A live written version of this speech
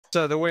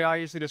So the way I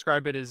usually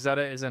describe it is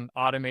Zeta is an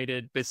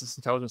automated business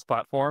intelligence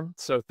platform.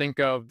 So think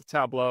of the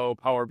Tableau,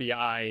 Power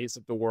BIs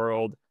of the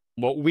world.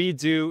 What we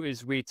do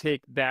is we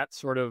take that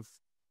sort of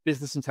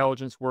business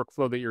intelligence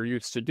workflow that you're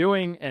used to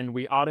doing, and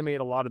we automate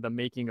a lot of the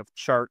making of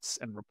charts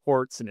and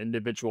reports and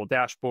individual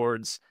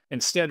dashboards.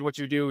 Instead, what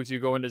you do is you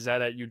go into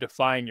Zeta, you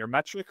define your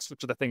metrics,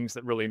 which are the things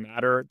that really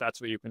matter. That's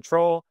what you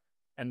control.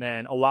 And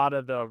then a lot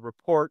of the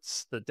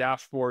reports, the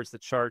dashboards, the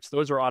charts,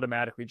 those are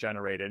automatically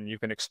generated and you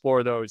can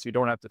explore those. You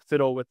don't have to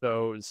fiddle with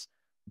those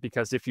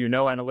because if you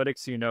know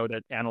analytics, you know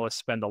that analysts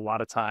spend a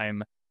lot of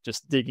time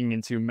just digging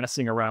into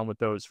messing around with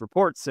those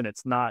reports and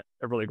it's not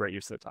a really great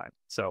use of their time.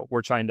 So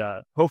we're trying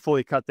to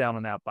hopefully cut down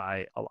on that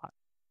by a lot.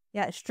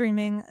 Yeah,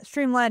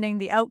 streamlining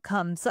the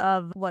outcomes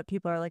of what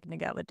people are looking to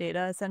get with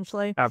data,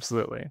 essentially.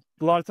 Absolutely.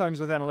 A lot of times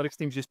with analytics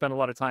teams, you spend a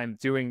lot of time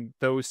doing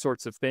those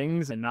sorts of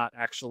things and not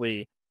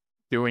actually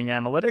doing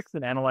analytics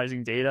and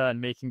analyzing data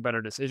and making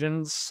better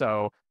decisions.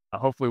 So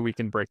hopefully we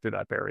can break through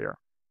that barrier.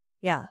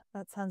 Yeah,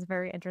 that sounds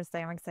very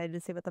interesting. I'm excited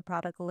to see what the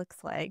product looks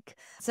like.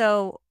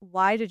 So,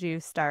 why did you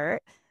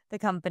start the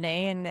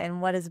company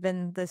and what has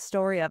been the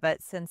story of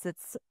it since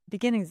its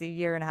beginnings a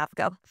year and a half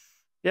ago?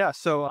 Yeah,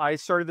 so I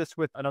started this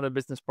with another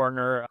business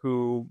partner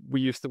who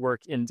we used to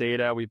work in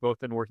data. We've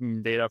both been working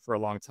in data for a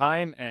long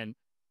time. And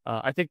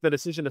I think the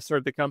decision to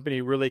start the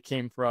company really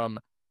came from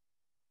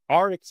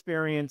our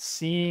experience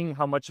seeing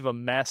how much of a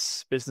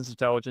mess business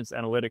intelligence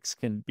analytics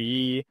can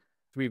be.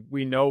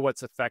 We know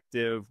what's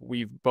effective.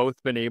 We've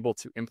both been able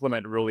to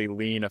implement really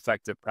lean,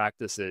 effective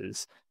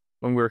practices.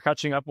 When we were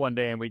catching up one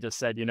day and we just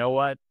said, you know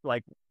what,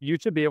 like you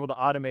should be able to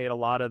automate a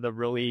lot of the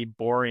really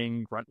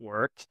boring grunt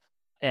work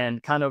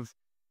and kind of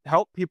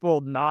help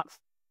people not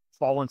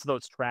fall into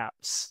those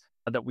traps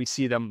that we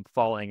see them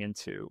falling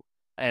into.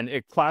 And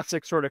a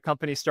classic sort of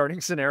company starting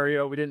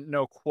scenario, we didn't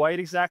know quite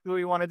exactly what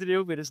we wanted to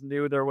do. We just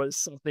knew there was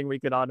something we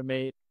could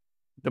automate.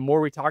 The more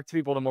we talk to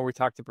people, the more we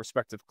talk to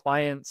prospective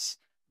clients.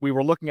 We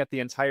were looking at the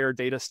entire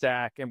data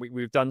stack and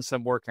we've done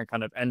some work on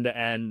kind of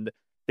end-to-end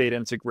data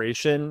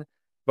integration,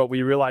 but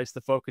we realized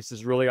the focus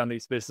is really on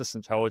these business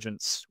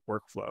intelligence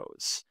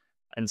workflows.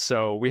 And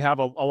so we have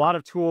a lot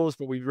of tools,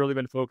 but we've really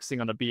been focusing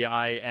on the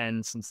BI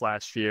end since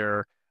last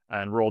year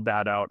and rolled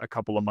that out a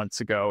couple of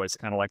months ago as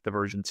kind of like the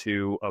version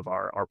 2 of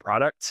our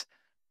product.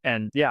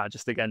 And yeah,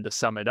 just again, to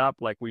sum it up,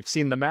 like we've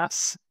seen the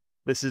mess.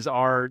 This is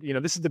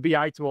this is the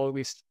BI tool, at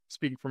least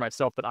speaking for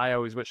myself, that I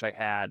always wish I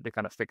had to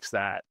kind of fix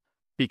that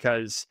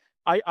because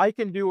I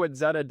can do what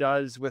Zeta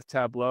does with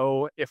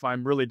Tableau if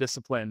I'm really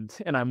disciplined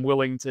and I'm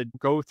willing to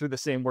go through the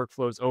same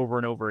workflows over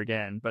and over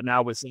again. But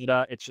now with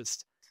Zeta,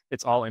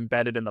 it's all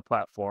embedded in the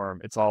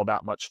platform. It's all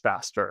that much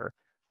faster.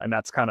 And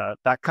that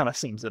kind of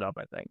sums it up,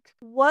 I think.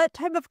 What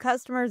type of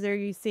customers are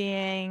you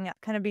seeing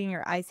kind of being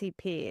your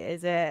ICP?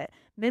 Is it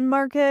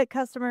mid-market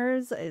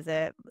customers? Is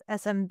it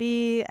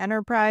SMB,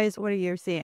 enterprise? What are you seeing?